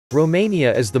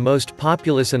Romania is the most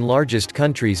populous and largest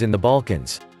countries in the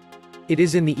Balkans. It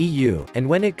is in the EU, and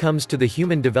when it comes to the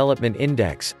Human Development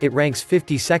Index, it ranks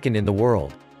 52nd in the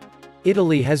world.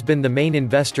 Italy has been the main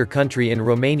investor country in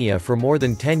Romania for more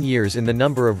than 10 years in the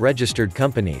number of registered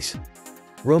companies.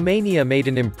 Romania made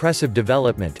an impressive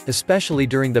development, especially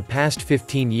during the past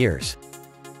 15 years.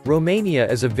 Romania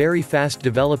is a very fast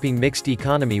developing mixed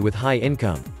economy with high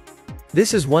income.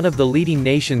 This is one of the leading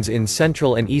nations in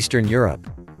Central and Eastern Europe.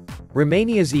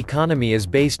 Romania's economy is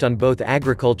based on both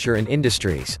agriculture and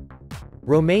industries.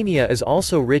 Romania is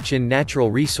also rich in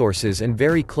natural resources and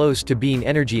very close to being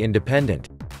energy independent.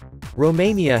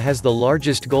 Romania has the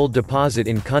largest gold deposit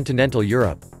in continental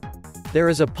Europe. There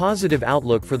is a positive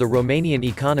outlook for the Romanian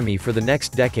economy for the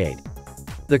next decade.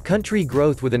 The country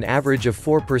growth with an average of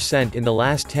 4% in the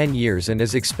last 10 years and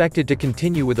is expected to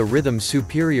continue with a rhythm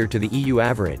superior to the EU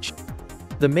average.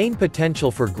 The main potential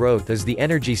for growth is the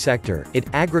energy sector,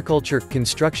 agriculture,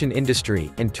 construction industry,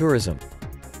 and tourism.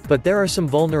 But there are some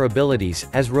vulnerabilities,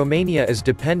 as Romania is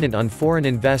dependent on foreign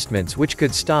investments which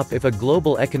could stop if a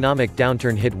global economic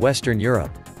downturn hit Western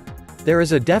Europe. There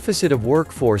is a deficit of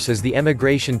workforce as the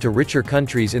emigration to richer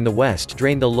countries in the West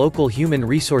drain the local human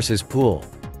resources pool.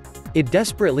 It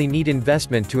desperately needs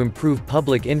investment to improve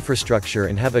public infrastructure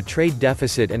and have a trade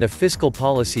deficit and a fiscal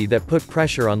policy that put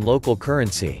pressure on local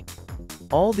currency.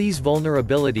 All these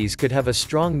vulnerabilities could have a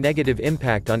strong negative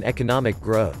impact on economic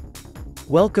growth.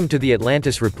 Welcome to the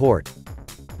Atlantis Report.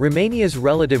 Romania's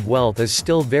relative wealth is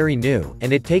still very new,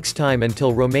 and it takes time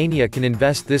until Romania can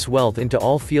invest this wealth into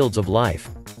all fields of life.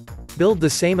 Build the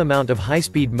same amount of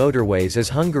high-speed motorways as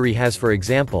Hungary has, for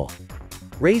example.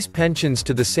 Raise pensions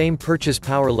to the same purchase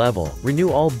power level, renew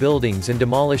all buildings and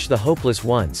demolish the hopeless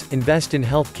ones, invest in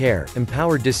health care,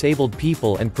 empower disabled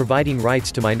people and providing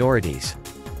rights to minorities.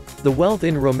 The wealth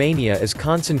in Romania is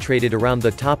concentrated around the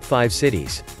top 5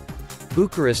 cities.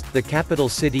 Bucharest, the capital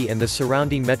city and the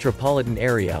surrounding metropolitan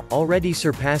area, already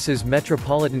surpasses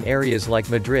metropolitan areas like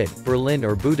Madrid, Berlin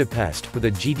or Budapest, with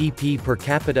a GDP per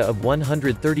capita of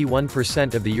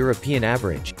 131% of the European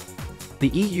average. The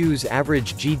EU's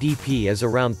average GDP is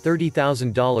around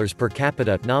 $30,000 per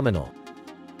capita, nominal.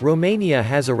 Romania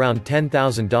has around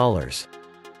 $10,000.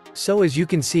 So as you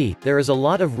can see, there is a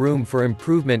lot of room for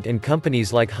improvement in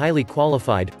companies like highly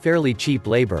qualified, fairly cheap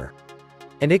labor.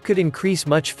 And it could increase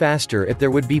much faster if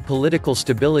there would be political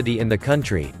stability in the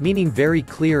country, meaning very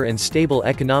clear and stable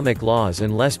economic laws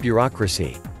and less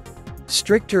bureaucracy.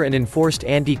 Stricter and enforced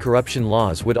anti-corruption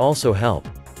laws would also help.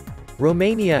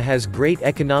 Romania has great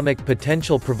economic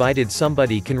potential provided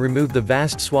somebody can remove the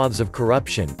vast swaths of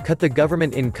corruption, cut the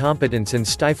government incompetence and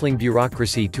stifling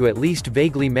bureaucracy to at least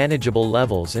vaguely manageable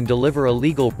levels and deliver a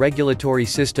legal, regulatory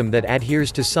system that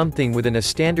adheres to something within a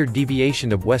standard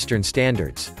deviation of Western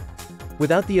standards.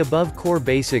 Without the above core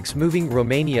basics moving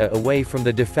Romania away from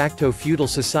the de facto feudal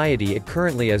society it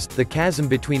currently is, the chasm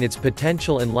between its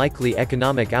potential and likely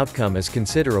economic outcome is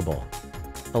considerable.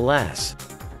 Alas.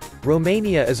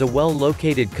 Romania is a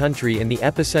well-located country in the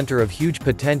epicenter of huge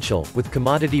potential, with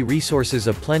commodity resources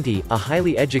aplenty, a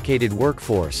highly educated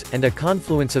workforce, and a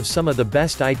confluence of some of the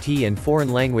best IT and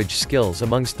foreign language skills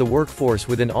amongst the workforce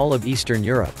within all of Eastern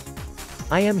Europe.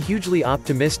 I am hugely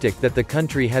optimistic that the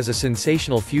country has a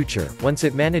sensational future, once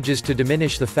it manages to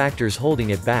diminish the factors holding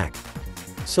it back.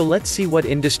 So let's see what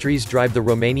industries drive the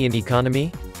Romanian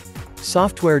economy?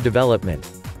 Software development.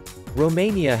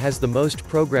 Romania has the most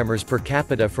programmers per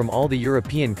capita from all the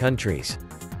European countries.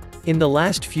 In the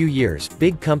last few years,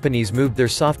 big companies moved their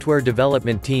software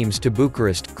development teams to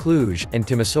Bucharest, Cluj, and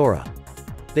Timisoara.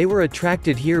 They were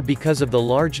attracted here because of the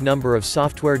large number of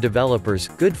software developers,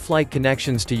 good flight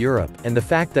connections to Europe, and the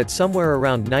fact that somewhere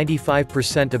around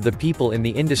 95% of the people in the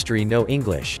industry know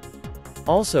English.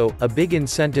 Also, a big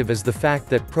incentive is the fact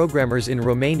that programmers in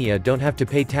Romania don't have to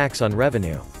pay tax on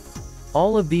revenue.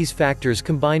 All of these factors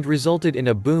combined resulted in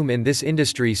a boom in this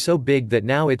industry so big that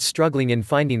now it's struggling in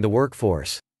finding the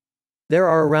workforce. There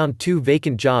are around 2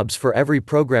 vacant jobs for every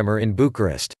programmer in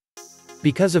Bucharest.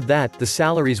 Because of that, the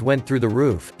salaries went through the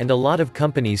roof, and a lot of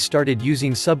companies started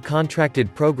using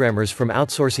subcontracted programmers from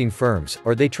outsourcing firms,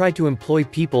 or they try to employ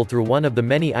people through one of the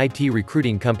many IT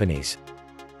recruiting companies.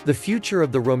 The future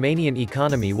of the Romanian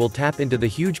economy will tap into the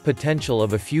huge potential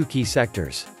of a few key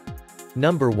sectors.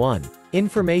 Number 1.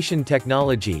 Information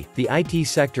technology. The IT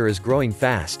sector is growing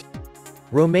fast.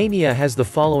 Romania has the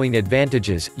following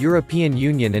advantages: European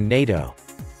Union and NATO.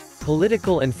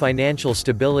 Political and financial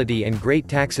stability and great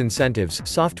tax incentives.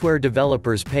 Software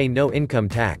developers pay no income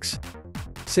tax.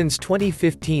 Since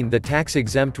 2015 the tax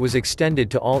exempt was extended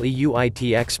to all EU IT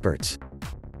experts.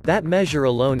 That measure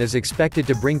alone is expected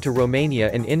to bring to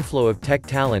Romania an inflow of tech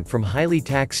talent from highly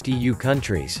taxed EU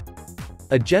countries.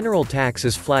 A general tax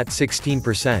is flat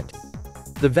 16%.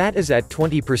 The VAT is at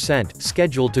 20%,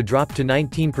 scheduled to drop to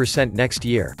 19% next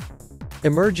year.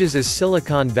 Emerges as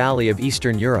Silicon Valley of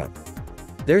Eastern Europe.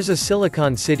 There's a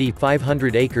Silicon City,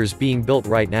 500 acres being built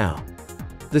right now.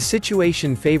 The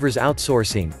situation favors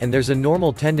outsourcing, and there's a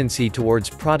normal tendency towards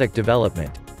product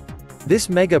development. This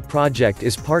mega project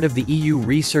is part of the EU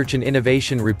Research and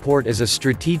Innovation Report as a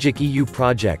strategic EU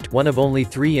project, one of only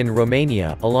 3 in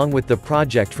Romania, along with the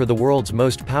project for the world's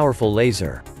most powerful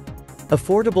laser.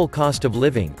 Affordable cost of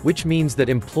living, which means that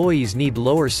employees need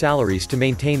lower salaries to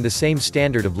maintain the same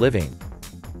standard of living.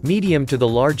 Medium to the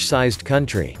large-sized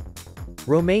country.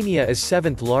 Romania is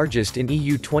 7th largest in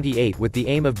EU 28 with the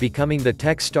aim of becoming the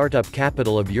tech startup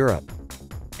capital of Europe.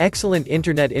 Excellent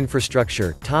internet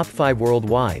infrastructure, top 5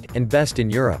 worldwide, and best in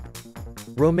Europe.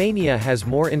 Romania has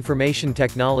more information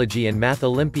technology and math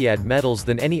Olympiad medals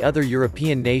than any other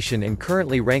European nation and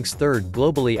currently ranks 3rd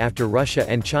globally after Russia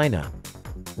and China.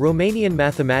 Romanian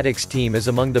mathematics team is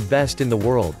among the best in the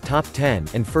world, top 10,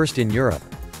 and 1st in Europe.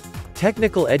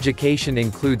 Technical education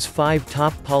includes 5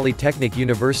 top polytechnic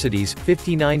universities,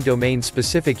 59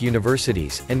 domain-specific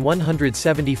universities, and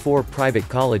 174 private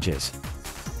colleges.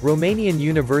 Romanian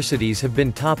universities have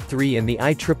been top 3 in the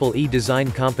IEEE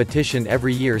design competition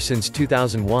every year since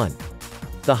 2001.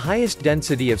 The highest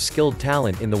density of skilled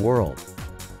talent in the world.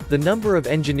 The number of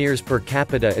engineers per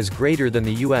capita is greater than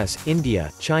the US,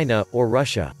 India, China, or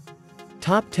Russia.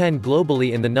 Top 10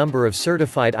 globally in the number of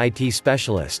certified IT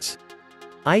specialists.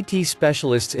 IT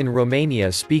specialists in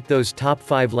Romania speak those top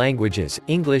 5 languages: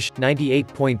 English,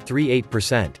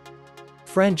 98.38%.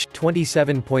 French,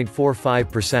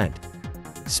 27.45%.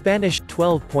 Spanish,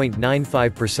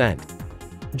 12.95%.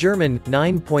 German,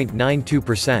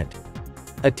 9.92%.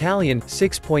 Italian,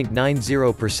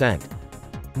 6.90%.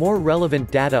 More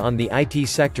relevant data on the IT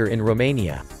sector in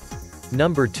Romania.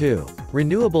 Number 2.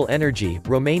 Renewable energy.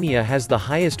 Romania has the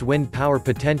highest wind power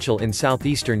potential in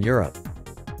southeastern Europe.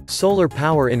 Solar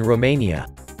power in Romania.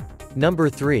 Number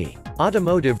 3.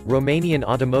 Automotive. Romanian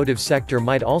automotive sector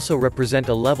might also represent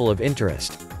a level of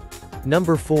interest.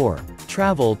 Number 4.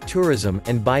 Travel, tourism,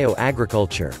 and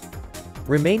bioagriculture.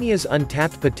 Romania's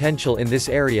untapped potential in this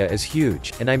area is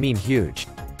huge, and I mean huge.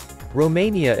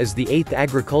 Romania is the 8th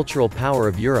agricultural power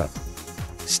of Europe.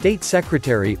 State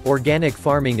Secretary, organic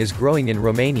farming is growing in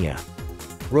Romania.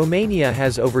 Romania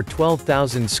has over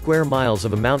 12,000 square miles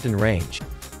of a mountain range.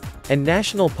 And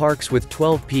national parks with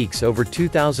 12 peaks over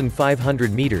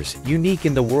 2,500 meters, unique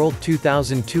in the world,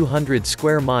 2,200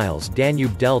 square miles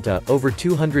Danube Delta, over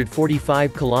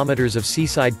 245 kilometers of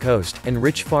seaside coast, and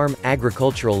rich farm,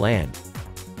 agricultural land.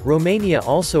 Romania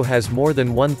also has more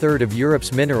than 1/3 of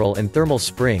Europe's mineral and thermal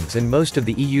springs and most of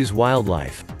the EU's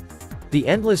wildlife. The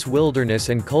endless wilderness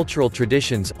and cultural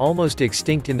traditions, almost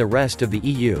extinct in the rest of the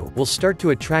EU, will start to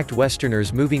attract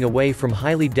Westerners moving away from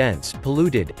highly dense,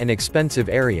 polluted, and expensive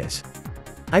areas.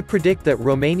 I predict that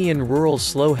Romanian rural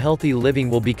slow healthy living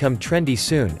will become trendy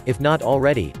soon, if not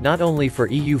already, not only for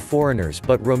EU foreigners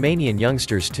but Romanian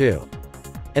youngsters too.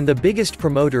 And the biggest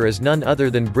promoter is none other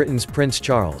than Britain's Prince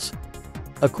Charles.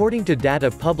 According to data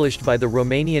published by the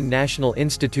Romanian National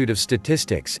Institute of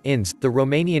Statistics (INS), the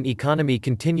Romanian economy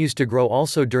continues to grow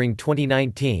also during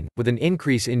 2019, with an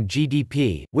increase in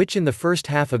GDP, which in the first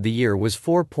half of the year was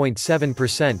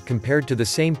 4.7% compared to the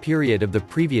same period of the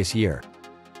previous year.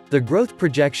 The growth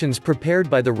projections prepared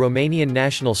by the Romanian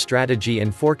National Strategy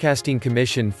and Forecasting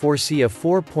Commission foresee a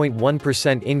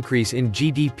 4.1% increase in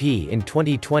GDP in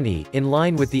 2020, in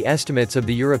line with the estimates of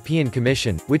the European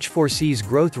Commission, which foresees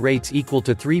growth rates equal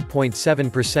to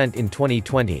 3.7% in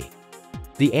 2020.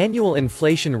 The annual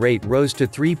inflation rate rose to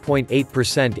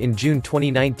 3.8% in June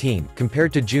 2019,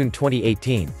 compared to June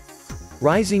 2018.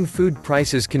 Rising food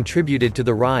prices contributed to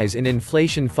the rise in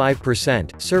inflation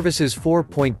 5%, services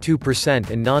 4.2%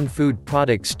 and non-food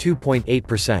products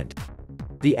 2.8%.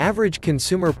 The average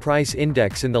consumer price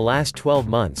index in the last 12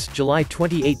 months, July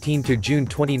 2018 to June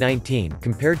 2019,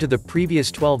 compared to the previous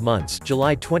 12 months,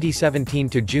 July 2017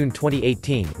 to June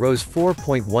 2018, rose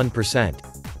 4.1%.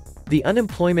 The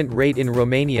unemployment rate in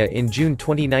Romania in June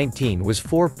 2019 was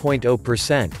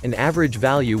 4.0%, an average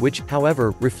value which,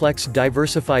 however, reflects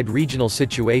diversified regional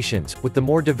situations, with the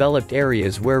more developed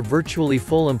areas where virtually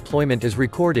full employment is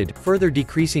recorded, further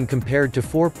decreasing compared to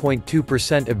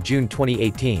 4.2% of June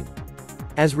 2018.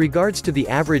 As regards to the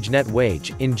average net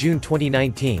wage, in June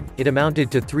 2019, it amounted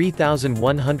to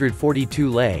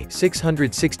 €3,142,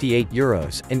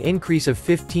 €668, an increase of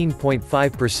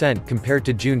 15.5% compared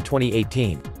to June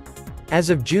 2018. As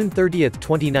of June 30,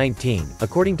 2019,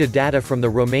 according to data from the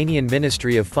Romanian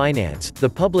Ministry of Finance, the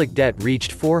public debt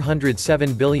reached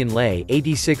 407 billion lei,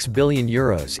 86 billion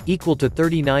euros, equal to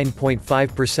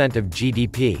 39.5% of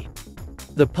GDP.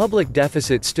 The public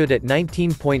deficit stood at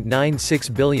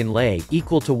 19.96 billion lei,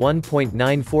 equal to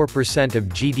 1.94% of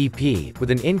GDP, with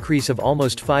an increase of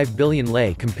almost 5 billion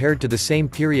lei compared to the same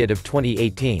period of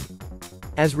 2018.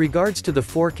 As regards to the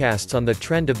forecasts on the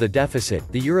trend of the deficit,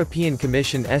 the European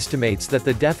Commission estimates that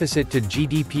the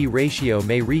deficit-to-GDP ratio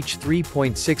may reach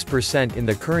 3.6% in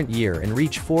the current year and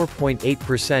reach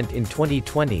 4.8% in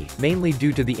 2020, mainly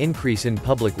due to the increase in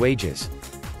public wages.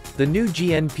 The new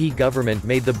GNP government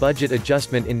made the budget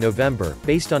adjustment in November,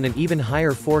 based on an even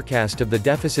higher forecast of the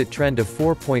deficit trend of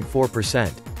 4.4%.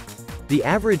 The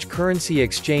average currency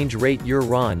exchange rate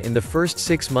euro-RON in the first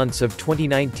 6 months of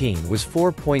 2019 was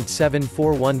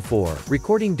 4.7414,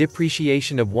 recording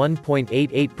depreciation of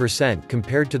 1.88%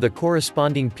 compared to the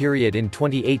corresponding period in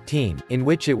 2018, in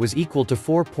which it was equal to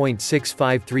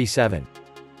 4.6537.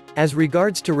 As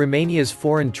regards to Romania's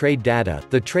foreign trade data,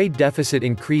 the trade deficit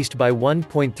increased by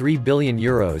 1.3 billion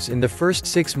euros in the first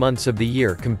 6 months of the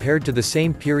year compared to the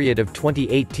same period of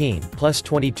 2018, plus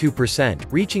 22%,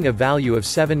 reaching a value of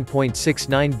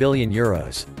 7.69 billion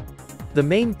euros. The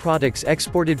main products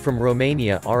exported from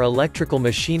Romania are electrical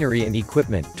machinery and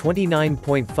equipment,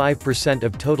 29.5%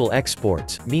 of total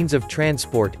exports, means of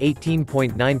transport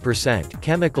 18.9%,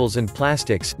 chemicals and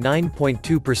plastics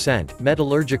 9.2%,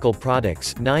 metallurgical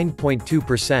products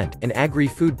 9.2%, and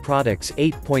agri-food products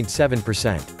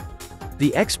 8.7%.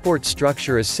 The export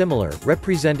structure is similar,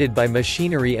 represented by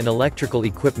machinery and electrical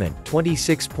equipment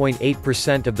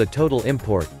 26.8% of the total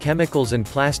import, chemicals and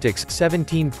plastics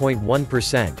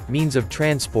 17.1%, means of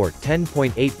transport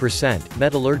 10.8%,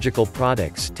 metallurgical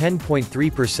products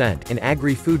 10.3%, and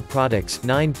agri-food products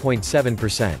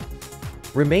 9.7%.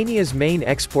 Romania's main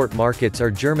export markets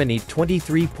are Germany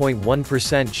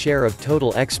 23.1% share of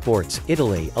total exports,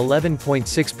 Italy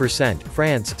 11.6%,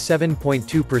 France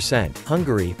 7.2%,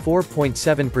 Hungary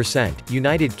 4.7%,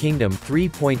 United Kingdom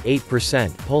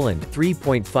 3.8%, Poland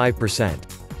 3.5%.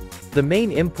 The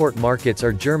main import markets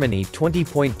are Germany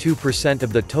 20.2%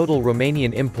 of the total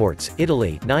Romanian imports,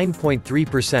 Italy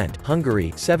 9.3%,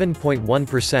 Hungary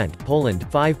 7.1%, Poland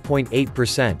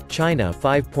 5.8%, China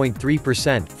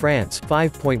 5.3%, France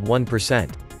 5.1%.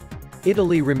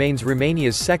 Italy remains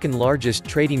Romania's second largest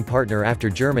trading partner after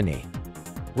Germany.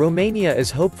 Romania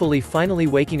is hopefully finally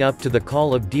waking up to the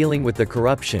call of dealing with the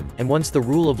corruption, and once the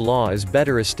rule of law is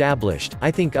better established,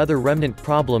 I think other remnant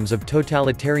problems of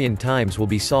totalitarian times will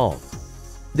be solved.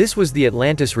 This was the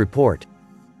Atlantis Report.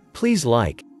 Please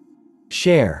like,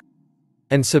 share,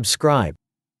 and subscribe.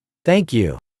 Thank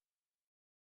you.